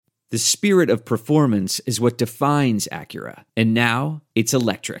The spirit of performance is what defines Acura, and now it's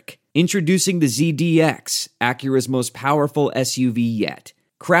electric. Introducing the ZDX, Acura's most powerful SUV yet.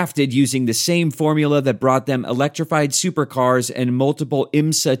 Crafted using the same formula that brought them electrified supercars and multiple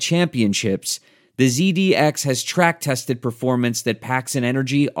IMSA championships, the ZDX has track-tested performance that packs an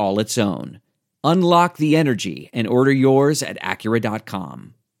energy all its own. Unlock the energy and order yours at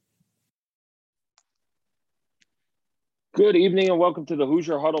Acura.com. Good evening and welcome to the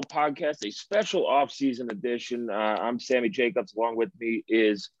Hoosier Huddle podcast, a special off-season edition. I'm Sammy Jacobs. Along with me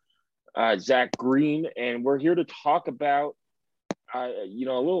is Zach Green, and we're here to talk about, a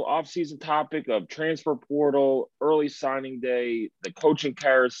little off-season topic of transfer portal, early signing day, the coaching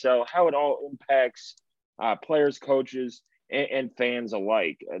carousel, how it all impacts players, coaches, and fans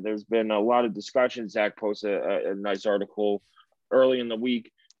alike. There's been a lot of discussion. Zach posted a nice article early in the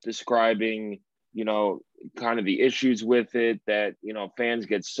week describing kind of the issues with it that, fans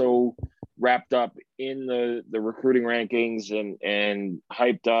get so wrapped up in the recruiting rankings and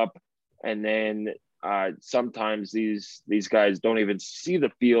hyped up. And then sometimes these guys don't even see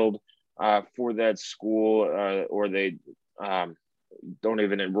the field for that school or they don't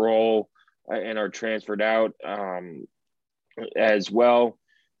even enroll and are transferred out as well.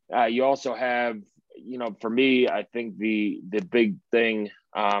 You also have, for me, I think the big thing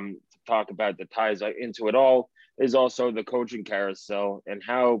talk about that ties into it all is also the coaching carousel and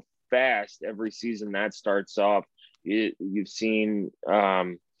how fast every season that starts off. You've seen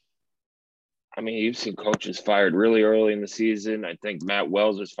coaches fired really early in the season. I think Matt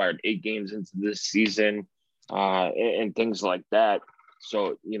Wells was fired 8 games into this season and things like that.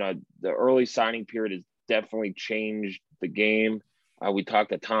 So, the early signing period has definitely changed the game. We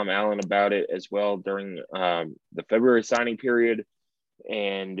talked to Tom Allen about it as well during the February signing period.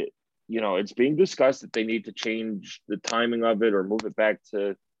 And it's being discussed that they need to change the timing of it or move it back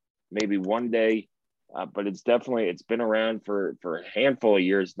to maybe one day. But it's been around for a handful of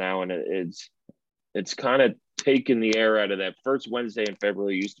years now. And it's kind of taken the air out of that. First Wednesday in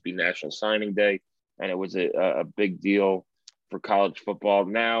February used to be National Signing Day, and it was a big deal for college football.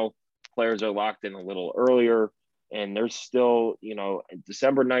 Now players are locked in a little earlier, and there's still,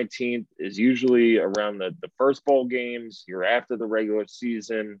 December 19th is usually around the first bowl games. You're after the regular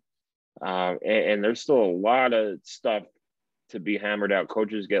season. And there's still a lot of stuff to be hammered out.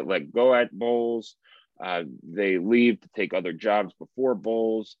 Coaches get let go at bowls. They leave to take other jobs before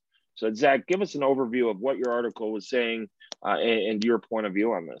bowls. So, Zach, give us an overview of what your article was saying and your point of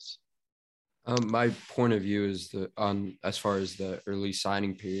view on this. My point of view is as far as the early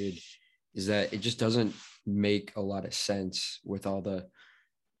signing period is that it just doesn't make a lot of sense with all the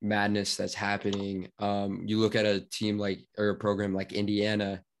madness that's happening. You look at a team or a program like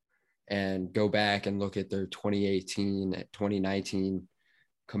Indiana and go back and look at their 2018, 2019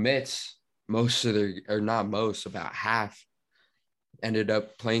 commits, about half ended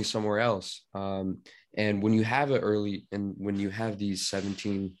up playing somewhere else. And when you have when you have these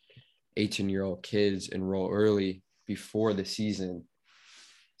 17, 18-year-old kids enroll early before the season,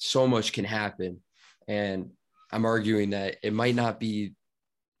 so much can happen. And I'm arguing that it might not be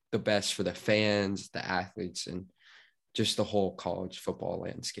the best for the fans, the athletes, and just the whole college football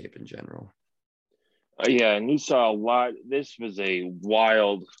landscape in general. Yeah, and you saw a lot. This was a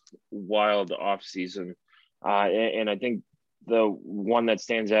wild off season. And I think the one that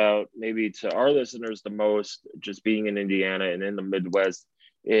stands out maybe to our listeners the most, just being in Indiana and in the Midwest,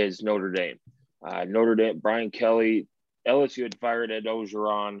 is Notre Dame. Notre Dame, Brian Kelly, LSU had fired Ed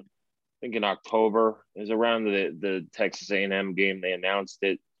Ogeron, I think in October. It was around the Texas A&M game. They announced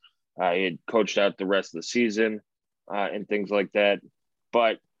it. He had coached out the rest of the season. And things like that,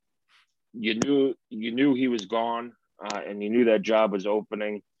 but you knew he was gone, and you knew that job was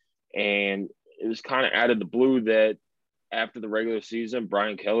opening, and it was kind of out of the blue that after the regular season,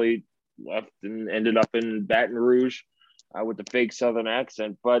 Brian Kelly left and ended up in Baton Rouge with the fake Southern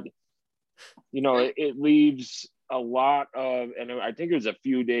accent. But it leaves a lot of, and I think it was a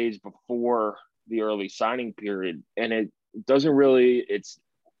few days before the early signing period, and it doesn't really.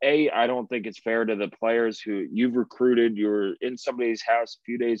 I don't think it's fair to the players who you've recruited. You're in somebody's house a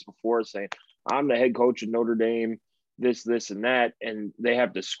few days before saying, I'm the head coach of Notre Dame, this, and that. And they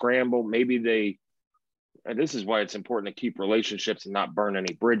have to scramble. And this is why it's important to keep relationships and not burn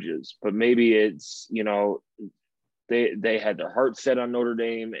any bridges. But maybe it's, they had their heart set on Notre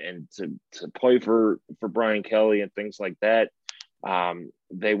Dame and to play for Brian Kelly and things like that.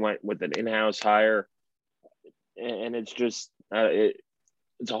 They went with an in-house hire. And it's just,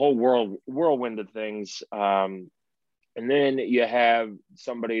 it's a whole whirlwind of things. And then you have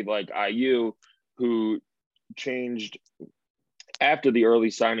somebody like IU who changed after the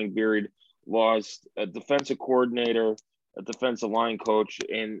early signing period, lost a defensive coordinator, a defensive line coach,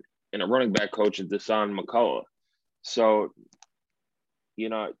 and a running back coach in Deshaun McCullough. So, you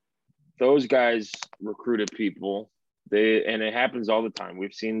know, those guys recruited people. And it happens all the time.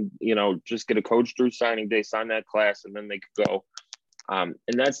 We've seen, just get a coach through signing day, sign that class, and then they could go. And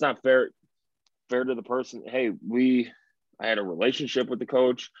that's not fair to the person. Hey, I had a relationship with the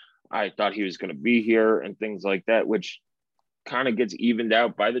coach. I thought he was going to be here and things like that, which kind of gets evened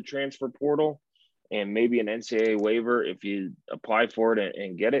out by the transfer portal and maybe an NCAA waiver if you apply for it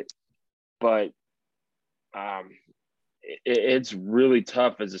and get it. But it's really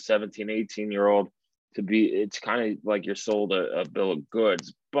tough as a 17, 18-year-old to be. It's kind of like you're sold a bill of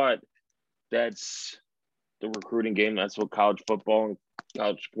goods, but that's the recruiting game. That's what college football and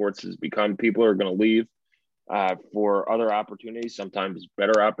college sports has become. People are going to leave for other opportunities, sometimes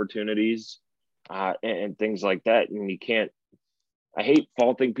better opportunities, and things like that. And you can't. I hate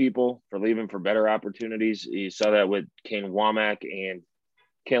faulting people for leaving for better opportunities. You saw that with Kane Womack and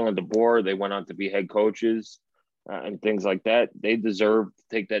Kalen DeBoer. They went on to be head coaches and things like that. They deserve to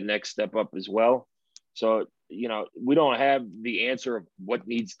take that next step up as well. So, we don't have the answer of what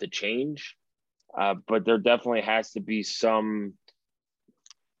needs to change, but there definitely has to be some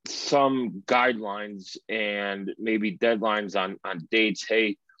guidelines and maybe deadlines on dates.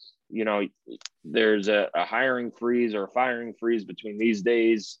 Hey, there's a hiring freeze or a firing freeze between these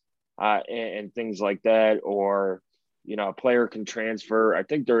days and things like that, or a player can transfer. I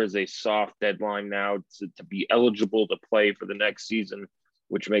think there is a soft deadline now to be eligible to play for the next season,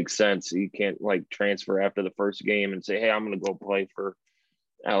 which makes sense. You can't transfer after the first game and say, hey, I'm going to go play for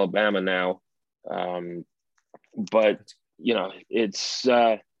Alabama now. But it's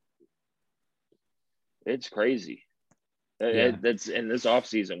crazy. Yeah. That's in this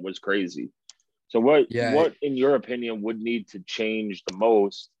offseason was crazy. So what in your opinion would need to change the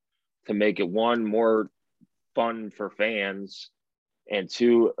most to make it, one, more fun for fans, and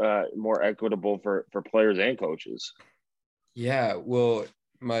two, more equitable for players and coaches? Yeah, well,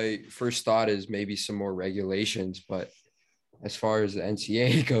 my first thought is maybe some more regulations, but as far as the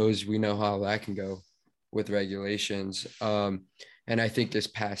NCAA goes, we know how that can go with regulations. And I think this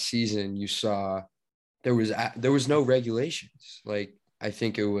past season you saw there was no regulations. Like, I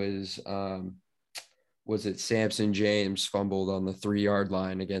think it was it Samson James fumbled on the 3-yard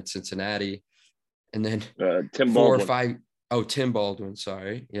line against Cincinnati, and then Tim four Baldwin. or five. Oh, Tim Baldwin.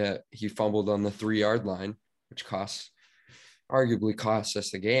 Sorry, yeah, he fumbled on the 3-yard line, which arguably cost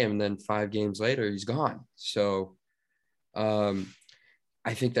us the game. And then 5 games later, he's gone. So, I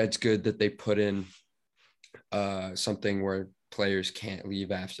think that's good that they put in something where players can't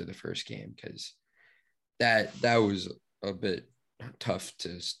leave after the first game, because that was a bit tough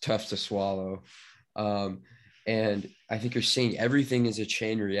to swallow. And I think you're seeing everything is a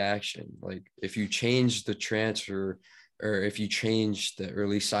chain reaction. Like, if you change the transfer or if you change the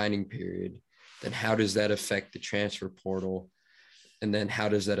early signing period, then how does that affect the transfer portal? And then how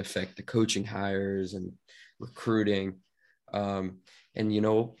does that affect the coaching hires and recruiting? And,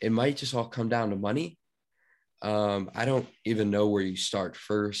 it might just all come down to money. I don't even know where you start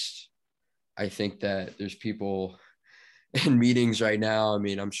first. I think that there's people in meetings right now. I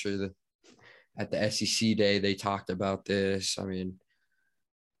mean, I'm sure that at the SEC day, they talked about this. I mean,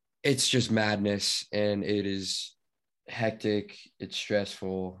 it's just madness, and it is hectic. It's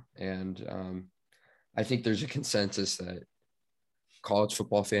stressful. And I think there's a consensus that college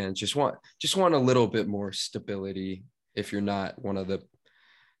football fans just want a little bit more stability. If you're not one of the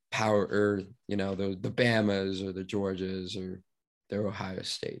power, or, the Bamas or the Georgias or the Ohio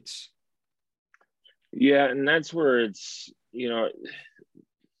States. Yeah, and that's where it's, and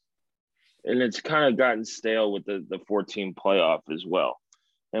it's kind of gotten stale with the 14 playoff as well.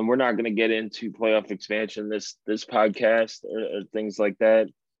 And we're not going to get into playoff expansion this podcast or things like that.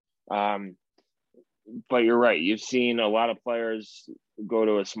 But you're right. You've seen a lot of players go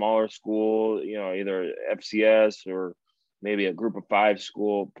to a smaller school, either FCS or maybe a group of 5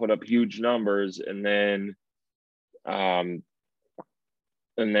 school, put up huge numbers, and then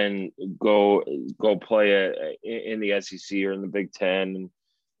go play in the SEC or in the Big Ten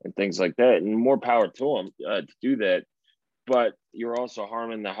and things like that. And more power to them to do that. But you're also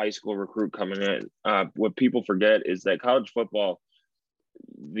harming the high school recruit coming in. What people forget is that college football,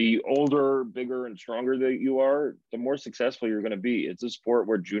 the older, bigger, and stronger that you are, the more successful you're going to be. It's a sport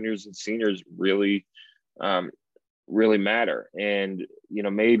where juniors and seniors really matter. And,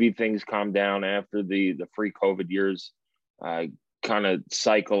 maybe things calm down after the free COVID years kind of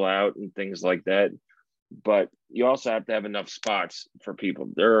cycle out and things like that. But you also have to have enough spots for people.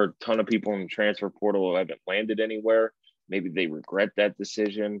 There are a ton of people in the transfer portal who haven't landed anywhere. maybe they regret that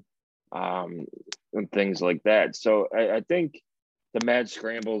decision, and things like that. So I think the mad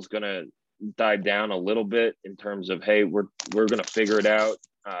scramble is going to die down a little bit in terms of, hey, we're going to figure it out.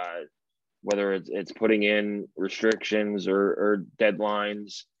 Whether it's putting in restrictions or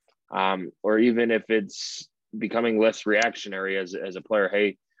deadlines, or even if it's becoming less reactionary as a player.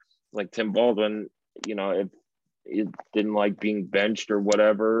 Hey, like Tim Baldwin, if you didn't like being benched or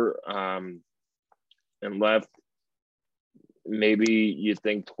whatever, and left, maybe you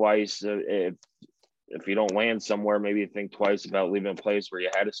think twice. If you don't land somewhere, maybe you think twice about leaving a place where you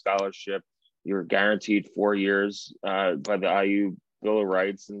had a scholarship, you're guaranteed 4 years by the IU Bill of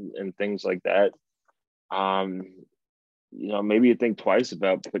Rights and things like that. Maybe you think twice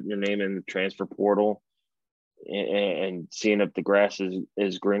about putting your name in the transfer portal and seeing if the grass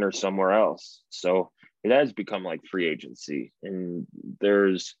is greener somewhere else. So it has become like free agency, and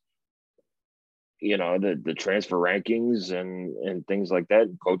there's the transfer rankings and things like that.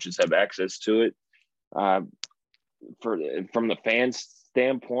 Coaches have access to it. From the fans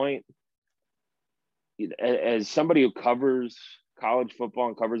standpoint, as somebody who covers college football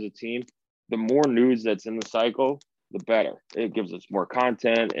and covers a team, the more news that's in the cycle, the better. It gives us more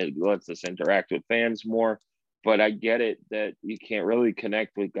content. It lets us interact with fans more. But I get it that you can't really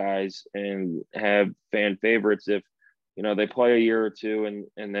connect with guys and have fan favorites if, they play a year or two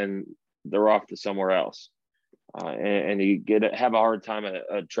and then they're off to somewhere else. And you have a hard time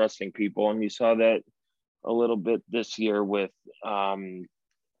at trusting people. And you saw that a little bit this year with, a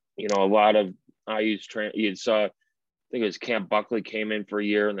lot of IU's you saw, I think it was Cam Buckley came in for a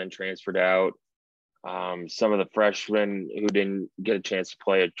year and then transferred out. Some of the freshmen who didn't get a chance to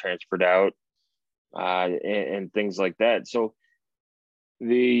play had transferred out, and things like that. So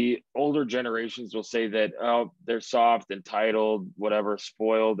the older generations will say that, oh, they're soft, entitled, whatever,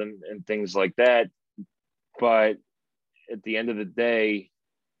 spoiled, and things like that. But at the end of the day,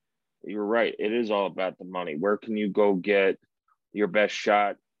 you're right. It is all about the money. Where can you go get your best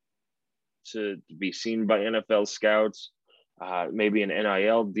shot to be seen by NFL scouts? Maybe an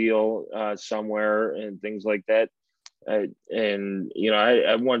NIL deal somewhere and things like that. I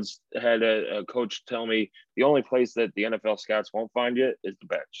once had a coach tell me the only place that the NFL scouts won't find you is the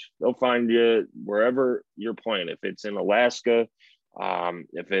bench. They'll find you wherever you're playing. If it's in Alaska,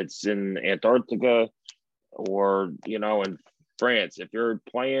 if it's in Antarctica, or, in France, if you're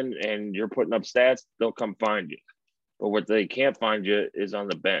playing and you're putting up stats, they'll come find you. But what they can't find you is on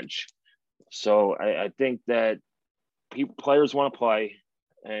the bench. So I think that players want to play,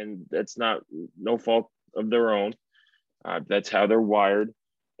 and that's no fault of their own. That's how they're wired,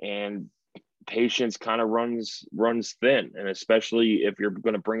 and patience kind of runs thin. And especially if you're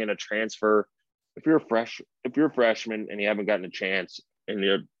going to bring in a transfer, if you're a freshman and you haven't gotten a chance, and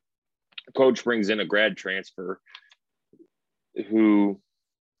your coach brings in a grad transfer who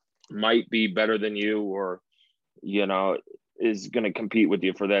might be better than you, or is going to compete with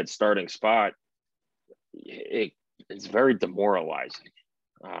you for that starting spot, it's very demoralizing.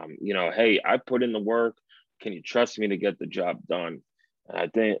 Hey, I put in the work. Can you trust me to get the job done? I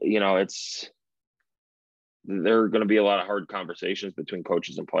think, there are going to be a lot of hard conversations between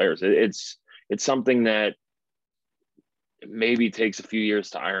coaches and players. It's something that maybe takes a few years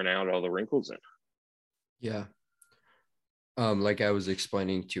to iron out all the wrinkles in. Yeah. Like I was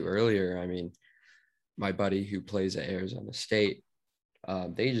explaining to you earlier, I mean, my buddy who plays at Arizona State,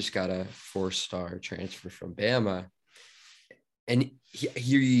 they just got a 4-star transfer from Bama, and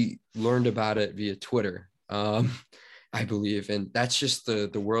he learned about it via Twitter, I believe. And that's just the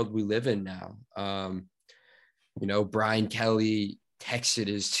world we live in now. Brian Kelly texted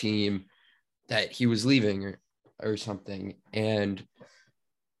his team that he was leaving or something. And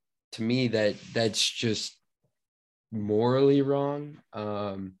to me, that's just morally wrong.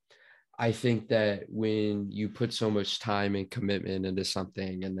 I think that when you put so much time and commitment into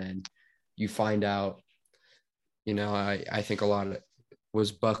something and then you find out, I think a lot of it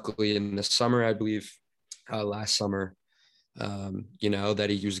was Buckley in the summer, I believe, last summer, that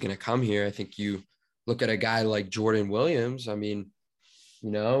he was going to come here. I think you look at a guy like Jordan Williams, I mean,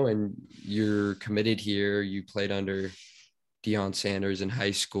 and you're committed here. You played under Deion Sanders in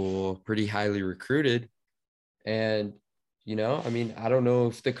high school, pretty highly recruited. And, I don't know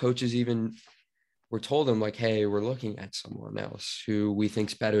if the coaches even were told him like, hey, we're looking at someone else who we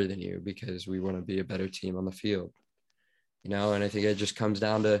think's better than you because we want to be a better team on the field, and I think it just comes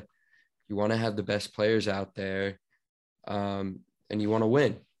down to, you want to have the best players out there, and you want to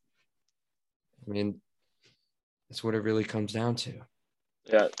win. I mean, that's what it really comes down to.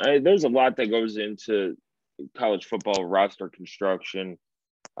 Yeah, there's a lot that goes into college football roster construction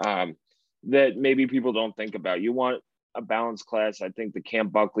that maybe people don't think about. You want a balanced class. I think the Cam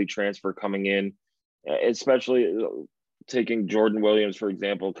Buckley transfer coming in, especially taking Jordan Williams, for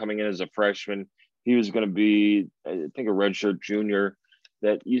example, coming in as a freshman, he was going to be, I think, a redshirt junior,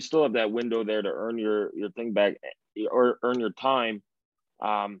 that you still have that window there to earn your thing back or earn your time.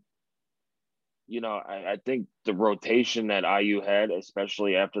 I think the rotation that IU had,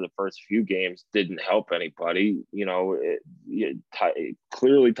 especially after the first few games, didn't help anybody.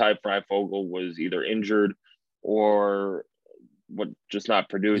 Clearly Ty Freifogel was either injured or just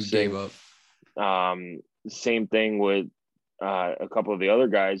not He gave producing. up. Same thing with a couple of the other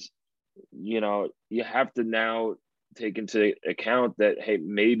guys. You have to now take into account that, hey,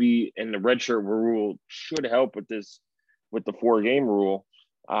 maybe in the redshirt rule should help with the 4-game rule.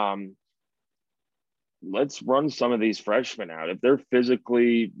 Let's run some of these freshmen out. If they're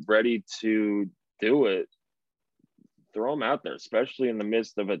physically ready to do it, throw them out there, especially in the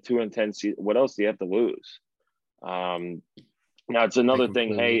midst of a 2-10 season. What else do you have to lose? Now it's another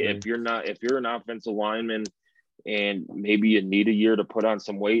thing. Hey, if you're an offensive lineman and maybe you need a year to put on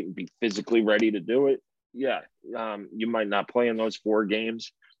some weight and be physically ready to do it, yeah, you might not play in those 4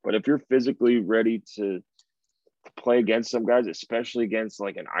 games. But if you're physically ready to play against some guys, especially against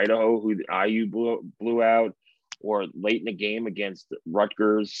like an Idaho who the IU blew out, or late in the game against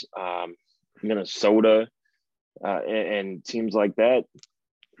Rutgers, Minnesota, and teams like that.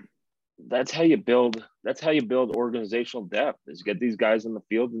 That's how you build organizational depth, is get these guys in the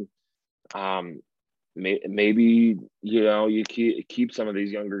field, and maybe you keep some of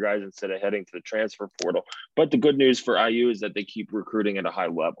these younger guys instead of heading to the transfer portal. But the good news for IU is that they keep recruiting at a high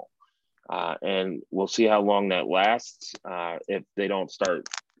level. And we'll see how long that lasts if they don't start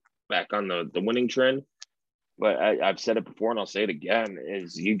back on the winning trend. But I've said it before and I'll say it again,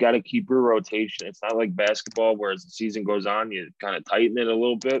 is you got to keep your rotation. It's not like basketball where as the season goes on, you kind of tighten it a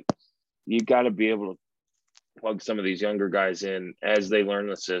little bit. You got to be able to plug some of these younger guys in as they learn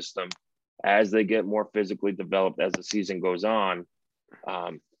the system, as they get more physically developed as the season goes on,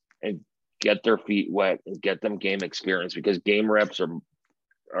 and get their feet wet and get them game experience, because game reps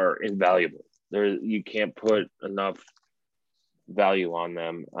are invaluable. You can't put enough value on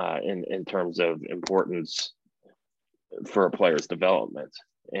them in terms of importance for a player's development.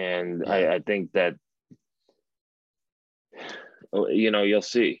 And I think that you'll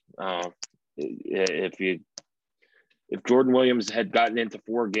see if Jordan Williams had gotten into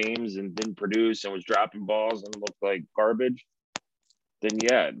 4 games and didn't produce and was dropping balls and looked like garbage, then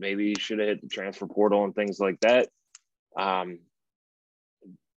yeah, maybe he should have hit the transfer portal and things like that.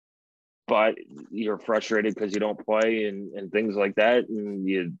 But you're frustrated because you don't play and things like that, and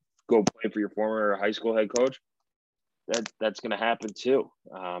you go play for your former high school head coach. That's going to happen too.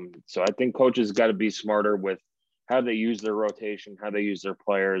 So I think coaches got to be smarter with how they use their rotation, how they use their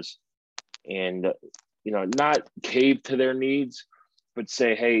players, and not cave to their needs, but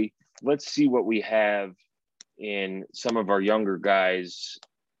say, hey, let's see what we have in some of our younger guys,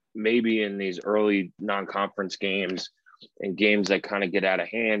 maybe in these early non-conference games and games that kind of get out of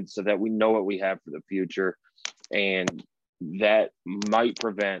hand, so that we know what we have for the future. And that might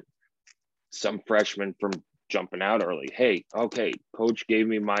prevent some freshmen from jumping out early. Hey, okay, coach gave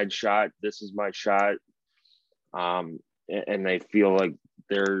me my shot. This is my shot. And they feel like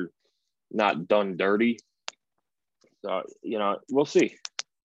they're not done dirty. So, we'll see.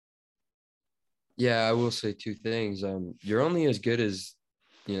 Yeah, I will say 2 things. You're only as good as,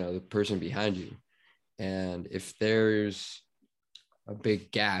 the person behind you. And if there's a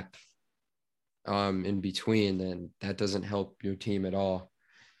big gap in between, then that doesn't help your team at all.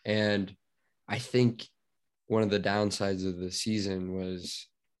 And I think one of the downsides of the season was,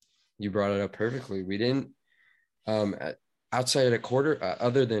 you brought it up perfectly. We didn't, outside at quarterback,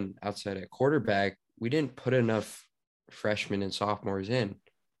 we didn't put enough freshmen and sophomores in.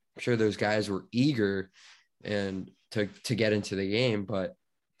 I'm sure those guys were eager and to get into the game, but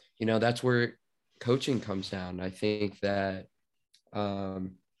that's where coaching comes down. I think that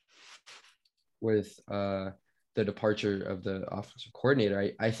with the departure of the offensive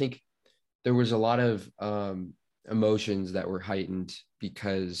coordinator, I think there was a lot of emotions that were heightened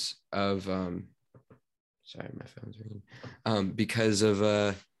because of sorry, my phone's ringing. Because of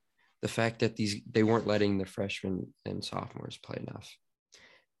the fact that they weren't letting the freshmen and sophomores play enough.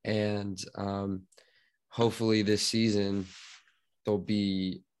 And hopefully this season there'll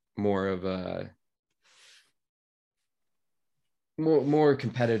be more of a more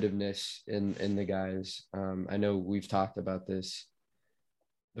competitiveness in the guys. I know we've talked about this,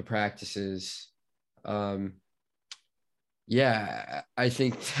 the practices. Yeah, I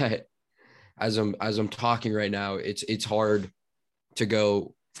think that as I'm talking right now, it's hard to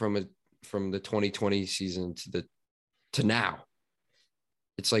go from the 2020 season to the to now.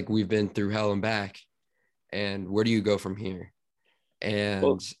 It's like we've been through hell and back. And where do you go from here? Well,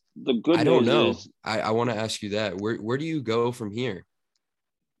 And the good I don't news know. is, I want to ask you that. Where do you go from here?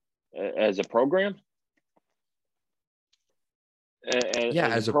 as a program, Yeah, as a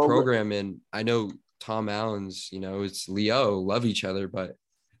as a program, program, and I know Tom Allen's, it's Leo, love each other, but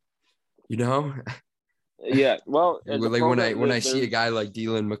you know, yeah. Well, as a like when I program, when I see a there's guy like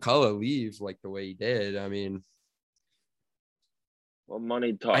Dylan McCullough leave like the way he did, I mean, well,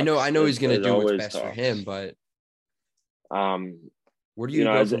 money I know talks. I know he's gonna It do what's always best for him, talks. but Um, where do you you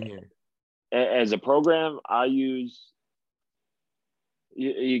know, go from here? as a program, I use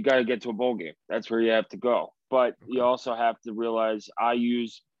you got to get to a bowl game. That's where you have to go. But you Okay. also have to realize I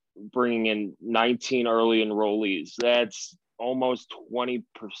use bringing in 19 early enrollees. That's almost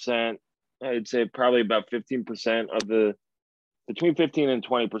 20%. I'd say probably about 15% of the between 15 and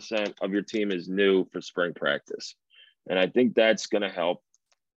 20% of your team is new for spring practice. And I think that's going to help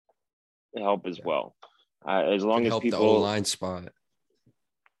as Yeah. well. As Could long as help the O people, line spot.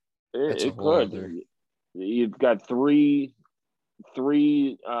 That's a it whole could. other. You've got three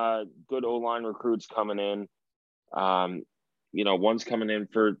good O line recruits coming in. Um, one's coming in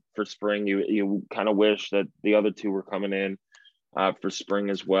for spring. You kind of wish that the other two were coming in for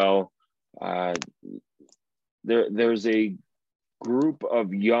spring as well. Uh, there's a group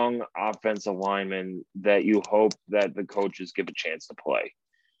of young offensive linemen that you hope that the coaches give a chance to play.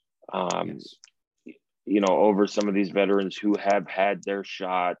 Um, Yes. Over some of these veterans who have had their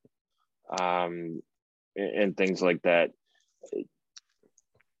shot, and things like that.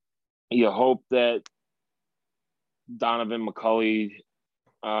 You hope that Donovan McCulley,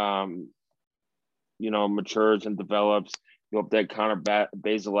 matures and develops. You hope that Connor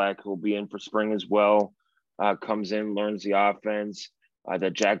Bazelak, who will be in for spring as well, comes in, learns the offense.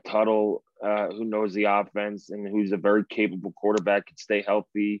 That Jack Huddle, who knows the offense and who's a very capable quarterback, can stay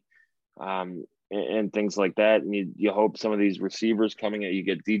healthy, and things like that. And you hope some of these receivers coming in, you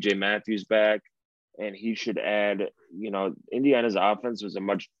get DJ Matthews back, and he should add. Indiana's offense was a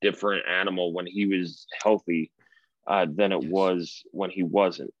much different animal when he was healthy than it Yes. was when he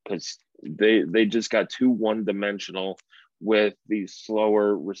wasn't, because they just got too one dimensional with these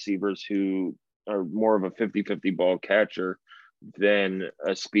slower receivers who are more of a 50-50 ball catcher than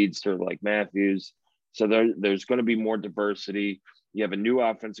a speedster like Matthews. So there's going to be more diversity. You have a new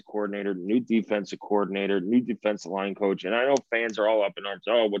offensive coordinator, new defensive coordinator, new defensive line coach. And I know fans are all up in arms.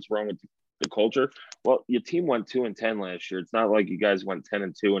 Oh, what's wrong with the culture? Well, your team went 2-10 last year. It's not like you guys went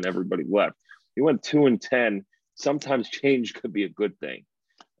 10-2 and everybody left. You went 2-10. Sometimes change could be a good thing.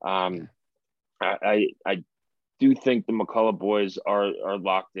 Yeah. I do think the McCullough boys are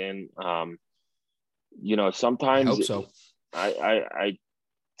locked in. I Sometimes hope so. I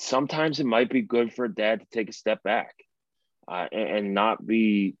sometimes it might be good for a dad to take a step back, and not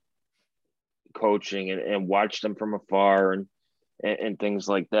be coaching and watch them from afar and things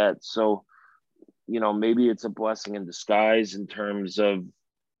like that. So, maybe it's a blessing in disguise in terms of,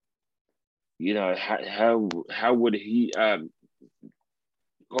 how would he,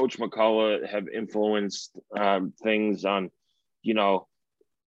 Coach McCullough, have influenced things on, you know,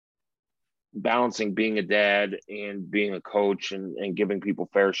 balancing being a dad and being a coach and giving people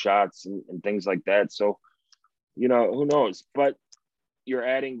fair shots and things like that. So, who knows? But you're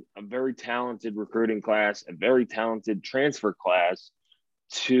adding a very talented recruiting class, a very talented transfer class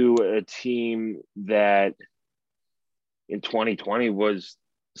to a team that in 2020 was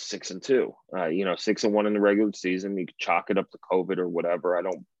 6-2. 6-1 in the regular season. You could chalk it up to COVID or whatever. I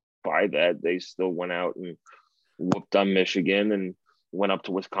don't buy that. They still went out and whooped on Michigan and went up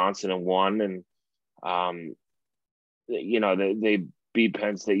to Wisconsin and won. And they beat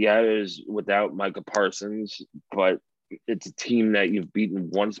Penn State. Yeah, it is without Micah Parsons, but it's a team that you've beaten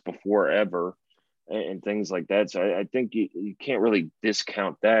once before ever, and things like that. So I think you can't really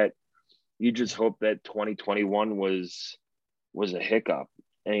discount that. You just hope that 2021 was a hiccup.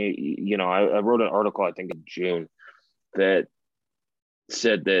 And I wrote an article, I think in June, that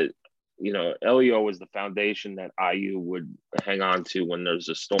said that Elio was the foundation that IU would hang on to when there's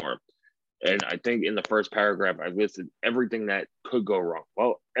a storm. And I think in the first paragraph, I listed everything that could go wrong.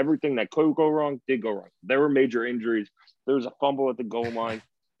 Well, everything that could go wrong did go wrong. There were major injuries. There was a fumble at the goal line.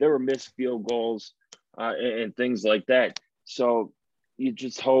 There were missed field goals, and things like that. So you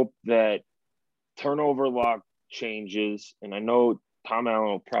just hope that turnover luck changes. And I know Tom Allen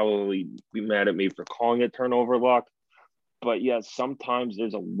will probably be mad at me for calling it turnover luck. But yeah, sometimes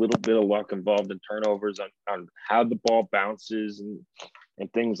there's a little bit of luck involved in turnovers on how the ball bounces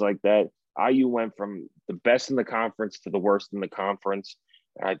and things like that. IU went from the best in the conference to the worst in the conference.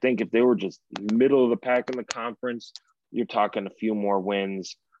 And I think if they were just middle of the pack in the conference, you're talking a few more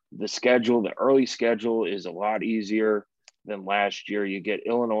wins. The early schedule is a lot easier than last year. You get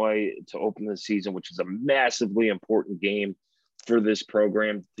Illinois to open the season, which is a massively important game for this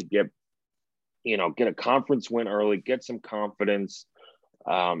program to get a conference win early, get some confidence,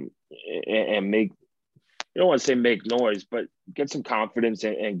 and make, you don't want to say make noise, but get some confidence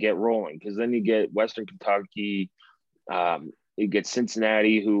and get rolling. Because then you get Western Kentucky, you get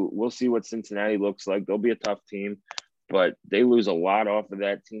Cincinnati, who we'll see what Cincinnati looks like. They'll be a tough team, but they lose a lot off of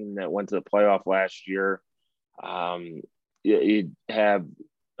that team that went to the playoff last year. You have,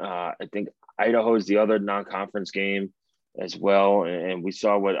 I think Idaho is the other non-conference game as well. And we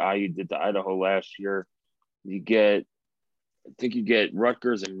saw what IU did to Idaho last year. I think you get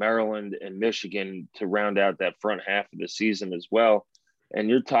Rutgers and Maryland and Michigan to round out that front half of the season as well. And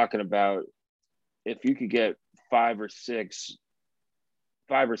you're talking about, if you could get five or six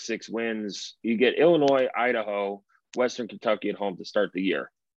wins, you get Illinois, Idaho, Western Kentucky at home to start the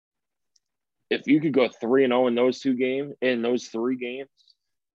year. If you could go 3-0 in those three games,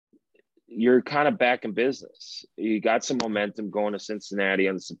 you're kind of back in business. You got some momentum going to Cincinnati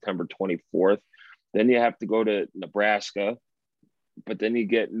on September 24th. Then you have to go to Nebraska, but then you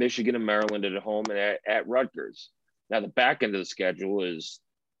get Michigan and Maryland at home and at Rutgers. Now, the back end of the schedule is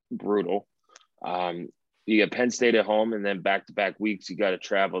brutal. You get Penn State at home, and then back-to-back weeks, you got to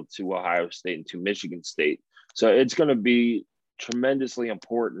travel to Ohio State and to Michigan State. So it's going to be tremendously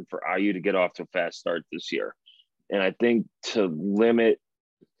important for IU to get off to a fast start this year. And I think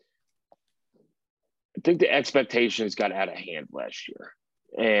the expectations got out of hand last year.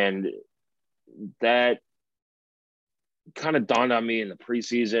 And that kind of dawned on me in the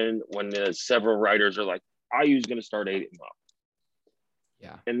preseason when several writers are like, IU's going to start 8-0.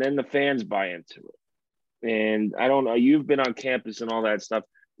 Yeah. And then the fans buy into it. And I don't know, you've been on campus and all that stuff.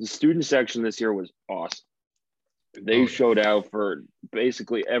 The student section this year was awesome. They showed out for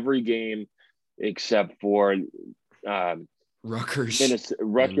basically every game except for Rutgers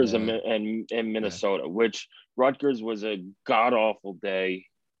and Minnesota, which Rutgers was a god-awful day.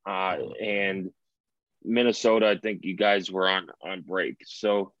 And Minnesota, I think you guys were on break.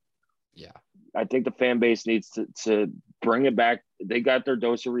 So yeah, I think the fan base needs to bring it back. They got their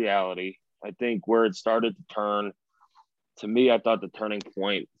dose of reality. I think where it started to turn, to me, I thought the turning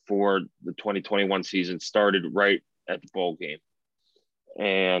point for the 2021 season started right at the bowl game.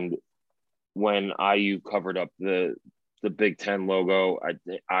 And when IU covered up the Big Ten logo,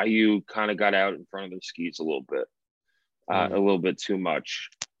 IU kind of got out in front of their skis a little bit too much.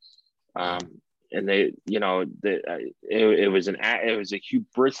 And they, it was a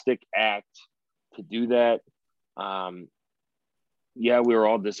hubristic act to do that. Yeah, we were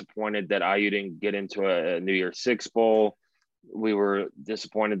all disappointed that IU didn't get into a New Year's Six bowl. We were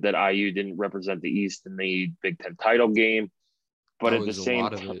disappointed that IU didn't represent the East in the Big Ten title game. But at the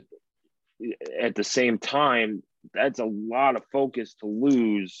same time, that's a lot of focus to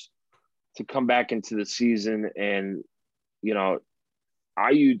lose to come back into the season. And,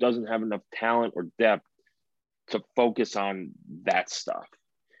 IU doesn't have enough talent or depth to focus on that stuff.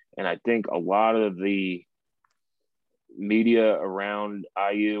 And I think a lot of the media around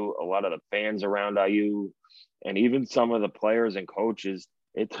IU, a lot of the fans around IU, and even some of the players and coaches,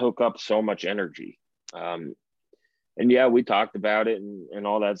 it took up so much energy. And yeah, we talked about it and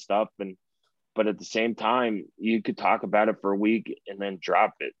all that stuff. But at the same time, you could talk about it for a week and then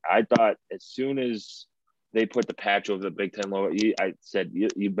drop it. I thought as soon as they put the patch over the Big Ten logo, I said,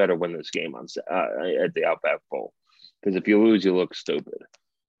 you better win this game at the Outback Bowl. Because if you lose, you look stupid.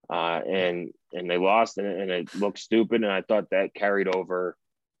 And they lost, and it looked stupid. And I thought that carried over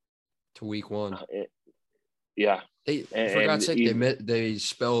to week one. Yeah. For God's sake, they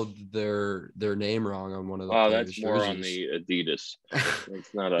spelled their name wrong on one of the players' that's more jerseys. On the Adidas.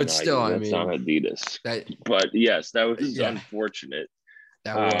 It's not but still, that's on Adidas. But yes, that was unfortunate.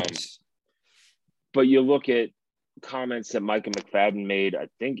 That was. But you look at comments that Micah McFadden made, I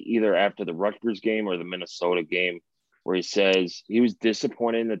think either after the Rutgers game or the Minnesota game, where he says he was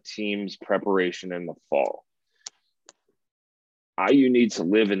disappointed in the team's preparation in the fall. IU needs to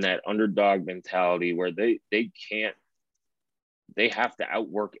live in that underdog mentality where they have to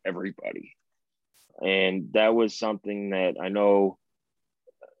outwork everybody. And that was something that I know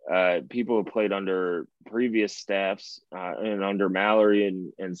people who played under previous staffs and under Mallory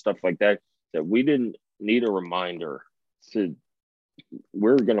and stuff like that we didn't need a reminder to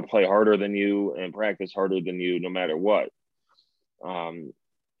we're going to play harder than you and practice harder than you no matter what. And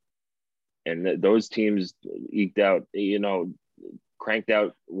those teams eked out, cranked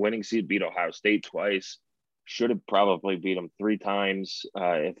out winning seed, beat Ohio State twice, should have probably beat them 3 times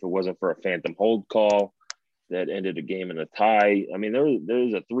if it wasn't for a phantom hold call. that ended a game in a tie. I mean, there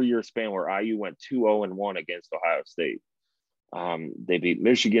was a 3-year span where IU went 2-0-1 against Ohio State. They beat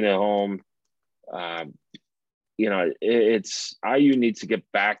Michigan at home. It's IU needs to get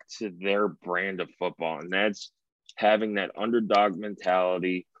back to their brand of football, and that's having that underdog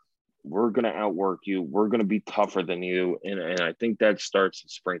mentality. We're going to outwork you. We're going to be tougher than you. And I think that starts in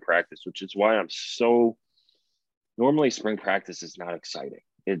spring practice, which is why normally spring practice is not exciting.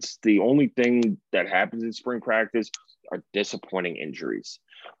 It's the only thing that happens in spring practice are disappointing injuries.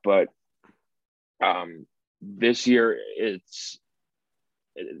 But this year,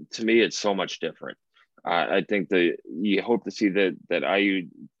 to me, it's so much different. I think that you hope to see that IU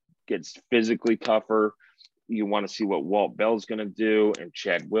gets physically tougher. You want to see what Walt Bell's going to do, and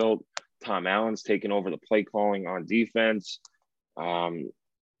Chad Wilt. Tom Allen's taking over the play calling on defense. And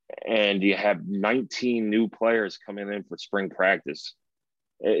you have 19 new players coming in for spring practice.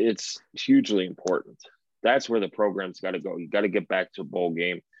 It's hugely important. That's where the program's got to go. You got to get back to a bowl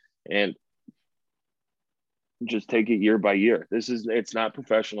game and just take it year by year. It's not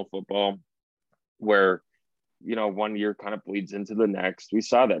professional football where, 1 year kind of bleeds into the next. We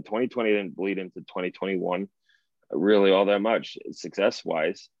saw that 2020 didn't bleed into 2021 really all that much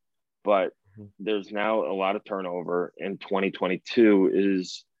success-wise, but there's now a lot of turnover, and 2022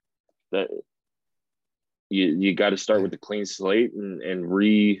 is that you got to start with a clean slate and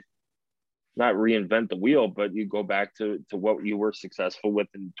not reinvent the wheel, but you go back to what you were successful with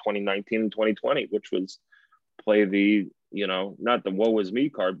in 2019 and 2020, which was play the, not the woe is me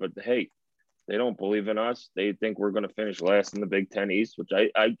card, but hey, they don't believe in us. They think we're going to finish last in the Big Ten East, which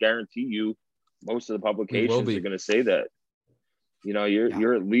I guarantee you most of the publications are going to say that.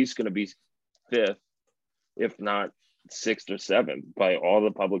 You're at least going to be 5th, if not 6th or 7th by all the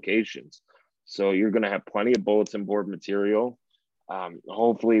publications. So you're going to have plenty of bulletin board material.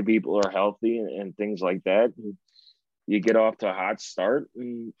 Hopefully people are healthy and things like that. And you get off to a hot start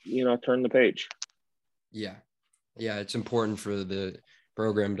and, turn the page. Yeah. Yeah. It's important for the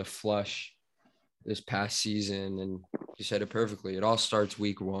program to flush this past season. And you said it perfectly. It all starts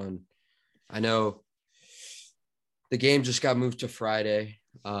week 1. I know the game just got moved to Friday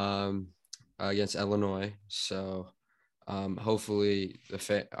against Illinois. So hopefully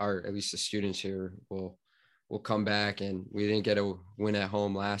at least the students here will come back, and we didn't get a win at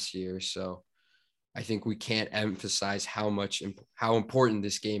home last year. So I think we can't emphasize how important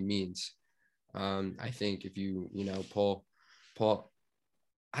this game means. I think if you Paul,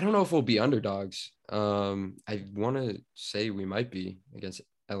 I don't know if we'll be underdogs. I want to say we might be against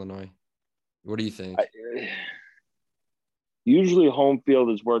Illinois. What do you think? Usually home field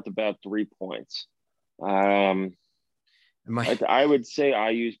is worth about 3 points. I would say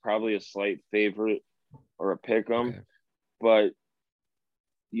IU is probably a slight favorite or a pick 'em, okay. But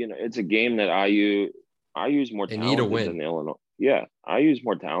it's a game that IU is more talented than Illinois. Yeah, IU is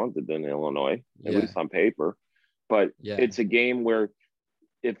more talented than Illinois, at least on paper. But it's a game where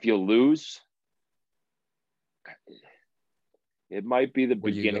if you lose, it might be the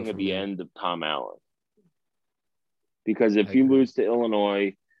beginning of the end of Tom Allen. Because if you lose to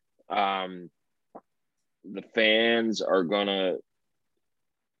Illinois, the fans are going to,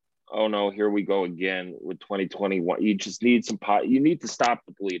 oh no, here we go again with 2021. You just need you need to stop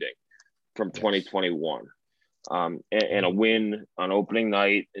the bleeding from 2021. And a win on opening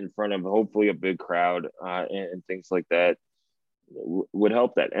night in front of hopefully a big crowd and things like that would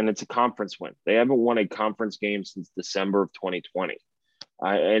help that. And it's a conference win. They haven't won a conference game since December of 2020.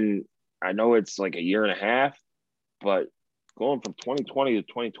 And I know it's like a year and a half, but going from 2020 to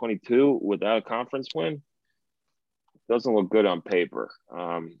 2022 without a conference win doesn't look good on paper.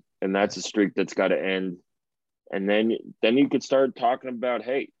 And that's a streak that's got to end. And then you could start talking about,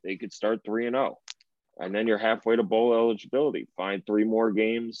 hey, they could start 3-0. And then you're halfway to bowl eligibility. Find 3 more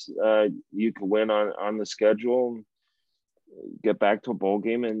games you can win on the schedule, get back to a bowl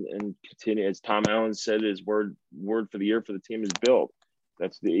game and continue. As Tom Allen said, his word for the year for the team is build.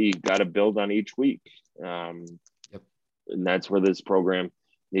 You got to build on each week. And that's where this program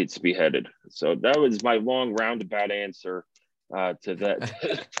needs to be headed. So that was my long roundabout answer to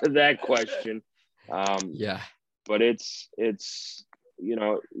that question. But it's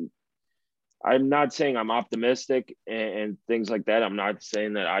I'm not saying I'm optimistic and things like that. I'm not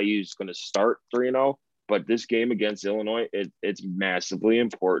saying that IU is going to start 3-0, but this game against Illinois, it's massively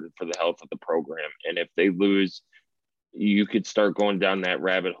important for the health of the program. And if they lose, you could start going down that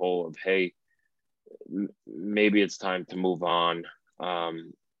rabbit hole of, hey, maybe it's time to move on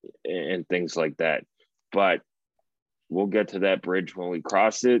and things like that. But we'll get to that bridge when we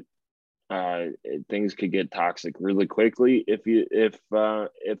cross it. Things could get toxic really quickly if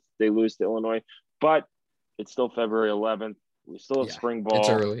they lose to Illinois. But It's still February 11th. We still have Yeah, spring it's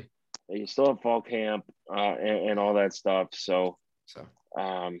ball. early. You still have fall camp and all that stuff. So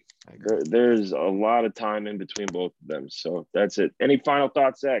there's a lot of time in between both of them. So that's it. Any final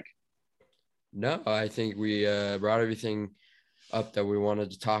thoughts, Zach? No, I think we brought everything up that we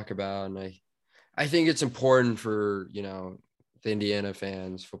wanted to talk about. And I think it's important for, the Indiana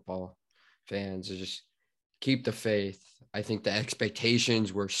fans, football fans, to just keep the faith. I think the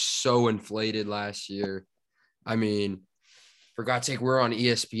expectations were so inflated last year. I mean, for God's sake, we're on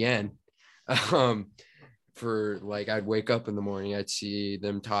ESPN. I'd wake up in the morning, I'd see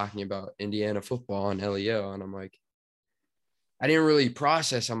them talking about Indiana football on LEO, and I'm like, I didn't really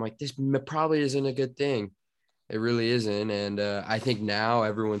process. I'm like, this probably isn't a good thing. It really isn't. And I think now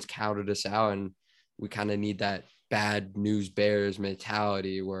everyone's counted us out, and we kind of need that bad news bears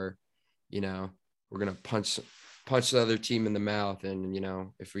mentality where, we're going to punch the other team in the mouth. And,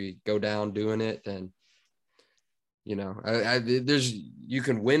 if we go down doing it, then, you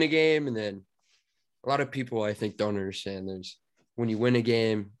can win a game. And then a lot of people, I think, don't understand when you win a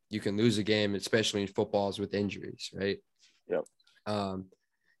game, you can lose a game, especially in footballs with injuries. Right. Yep.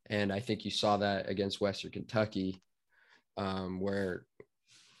 And I think you saw that against Western Kentucky, where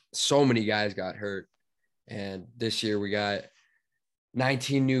so many guys got hurt. And this year we got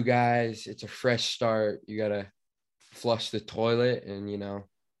 19 new guys. It's a fresh start. You got to flush the toilet and,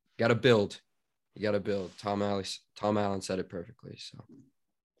 got to build. You got to build. Tom Allen said it perfectly. So,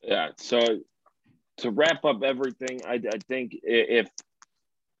 yeah. So to wrap up everything, I think if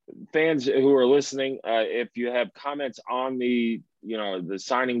fans who are listening, if you have comments on the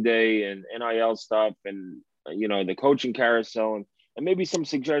signing day and NIL stuff and, the coaching carousel and maybe some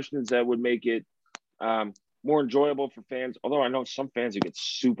suggestions that would make it more enjoyable for fans. Although I know some fans who get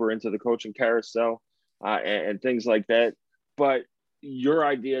super into the coaching carousel and things like that, but your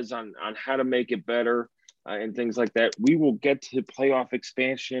ideas on how to make it better and things like that, we will get to playoff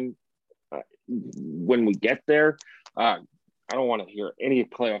expansion when we get there. I don't want to hear any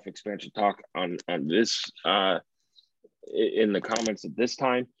playoff expansion talk on this in the comments at this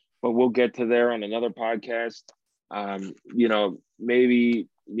time, but we'll get to there on another podcast. Maybe,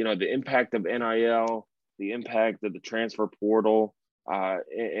 the impact of NIL, the impact of the transfer portal,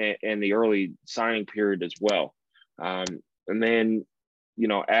 and the early signing period as well. And then,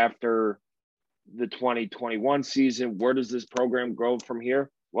 after the 2021 season, where does this program grow from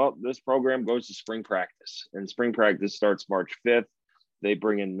here? Well, this program goes to spring practice, and spring practice starts March 5th. They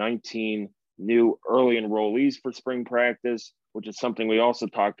bring in 19 new early enrollees for spring practice, which is something we also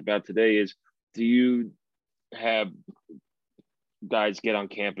talked about today. Is do you have guys get on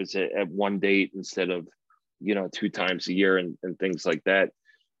campus at one date instead of, 2 times a year and things like that?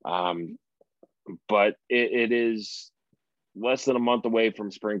 But it is less than a month away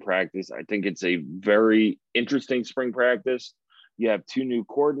from spring practice. I think it's a very interesting spring practice. You have 2 new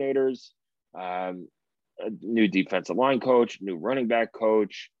coordinators, a new defensive line coach, new running back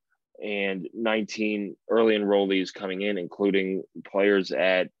coach, and 19 early enrollees coming in, including players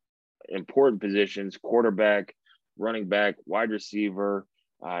at important positions: quarterback, running back, wide receiver,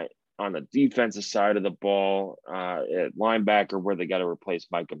 on the defensive side of the ball, at linebacker, where they got to replace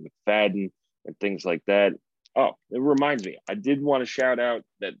Micah McFadden and things like that. Oh, it reminds me, I did want to shout out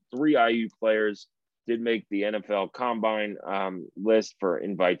that 3 IU players did make the NFL Combine list for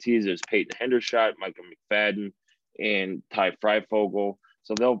invitees. There's Peyton Hendershot, Micah McFadden, and Ty Freifogel.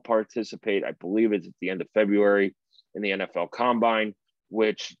 So they'll participate, I believe it's at the end of February, in the NFL Combine,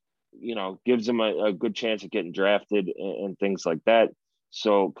 which, gives them a good chance of getting drafted and things like that.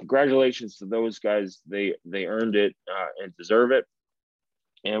 So congratulations to those guys. They earned it and deserve it.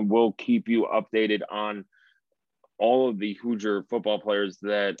 And we'll keep you updated on all of the Hoosier football players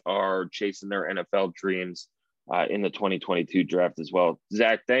that are chasing their NFL dreams in the 2022 draft as well.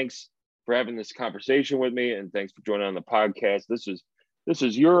 Zach, thanks for having this conversation with me, and thanks for joining on the podcast. This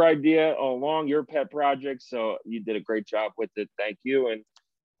is your idea all along, your pet project, so you did a great job with it. Thank you. And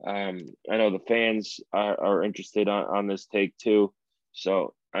I know the fans are interested on this take too.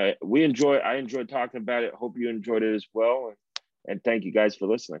 So I enjoyed talking about it. Hope you enjoyed it as well. And thank you guys for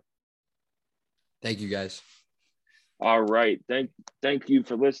listening. Thank you guys. All right. Thank you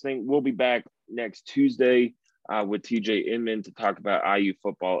for listening. We'll be back next Tuesday with TJ Inman to talk about IU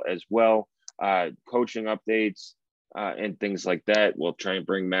football as well. Coaching updates and things like that. We'll try and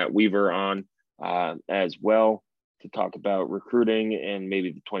bring Matt Weaver on as well to talk about recruiting and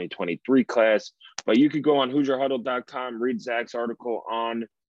maybe the 2023 class. But you could go on HoosierHuddle.com, read Zach's article on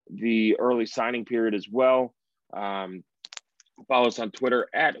the early signing period as well. Follow us on Twitter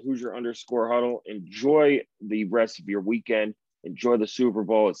at Hoosier_Huddle. Enjoy the rest of your weekend. Enjoy the Super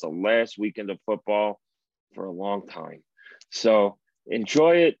Bowl. It's the last weekend of football. for a long time. So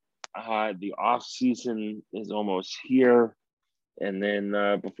enjoy it. The off season is almost here. And then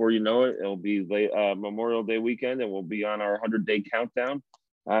before you know it, it'll be Memorial Day weekend, and we'll be on our 100-day countdown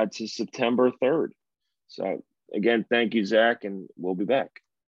to September 3rd. So again, thank you, Zach, and we'll be back.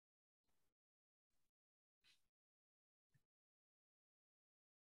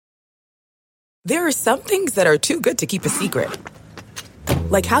 There are some things that are too good to keep a secret.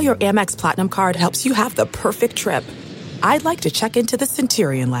 Like how your Amex Platinum card helps you have the perfect trip. I'd like to check into the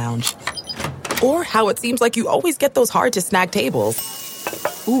Centurion Lounge. Or how it seems like you always get those hard-to-snag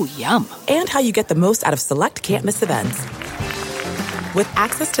tables. Ooh, yum. And how you get the most out of select can't-miss events. With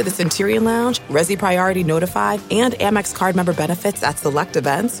access to the Centurion Lounge, Resi Priority Notified, and Amex card member benefits at select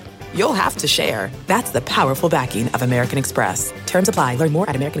events, you'll have to share. That's the powerful backing of American Express. Terms apply. Learn more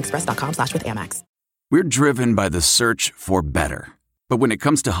at americanexpress.com/withAmex. We're driven by the search for better. But when it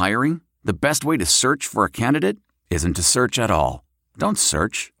comes to hiring, the best way to search for a candidate isn't to search at all. Don't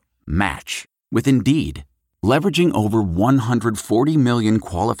search. Match. With Indeed. Leveraging over 140 million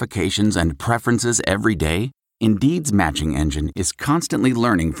qualifications and preferences every day, Indeed's matching engine is constantly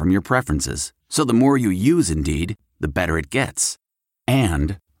learning from your preferences. So the more you use Indeed, the better it gets.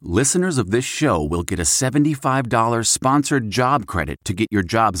 And listeners of this show will get a $75 sponsored job credit to get your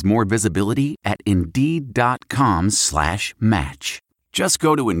jobs more visibility at Indeed.com/match. Just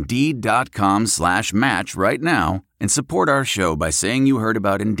go to Indeed.com/match right now and support our show by saying you heard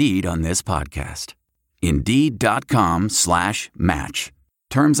about Indeed on this podcast. Indeed.com/match.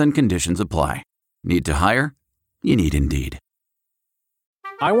 Terms and conditions apply. Need to hire? You need Indeed.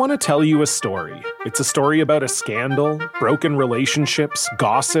 I want to tell you a story. It's a story about a scandal, broken relationships,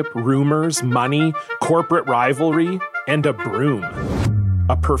 gossip, rumors, money, corporate rivalry, and a broom.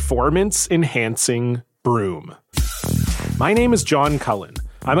 A performance-enhancing broom. My name is John Cullen.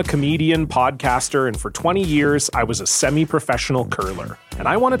 I'm a comedian, podcaster, and for 20 years, I was a semi-professional curler. And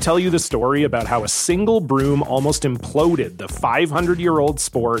I want to tell you the story about how a single broom almost imploded the 500-year-old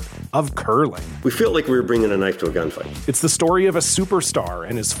sport of curling. We felt like we were bringing a knife to a gunfight. It's the story of a superstar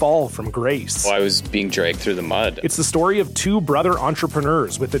and his fall from grace. Well, I was being dragged through the mud. It's the story of two brother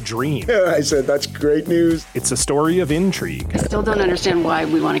entrepreneurs with a dream. I said, that's great news. It's a story of intrigue. I still don't understand why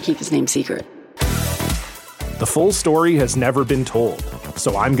we want to keep his name secret. The full story has never been told,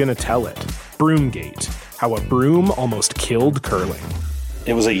 so I'm going to tell it. Broomgate, how a broom almost killed curling.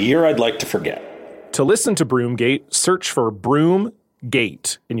 It was a year I'd like to forget. To listen to Broomgate, search for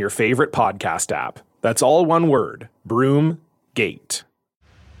Broomgate in your favorite podcast app. That's all one word, Broomgate.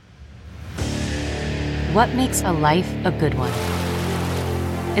 What makes a life a good one?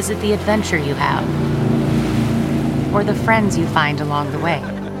 Is it the adventure you have? Or the friends you find along the way?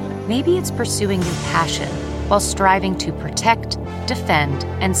 Maybe it's pursuing your passion while striving to protect, defend,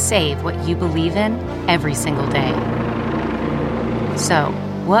 and save what you believe in every single day. So,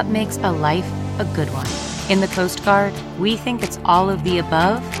 what makes a life a good one? In the Coast Guard, we think it's all of the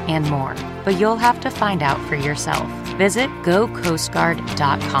above and more, but you'll have to find out for yourself. Visit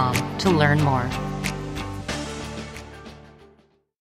gocoastguard.com to learn more.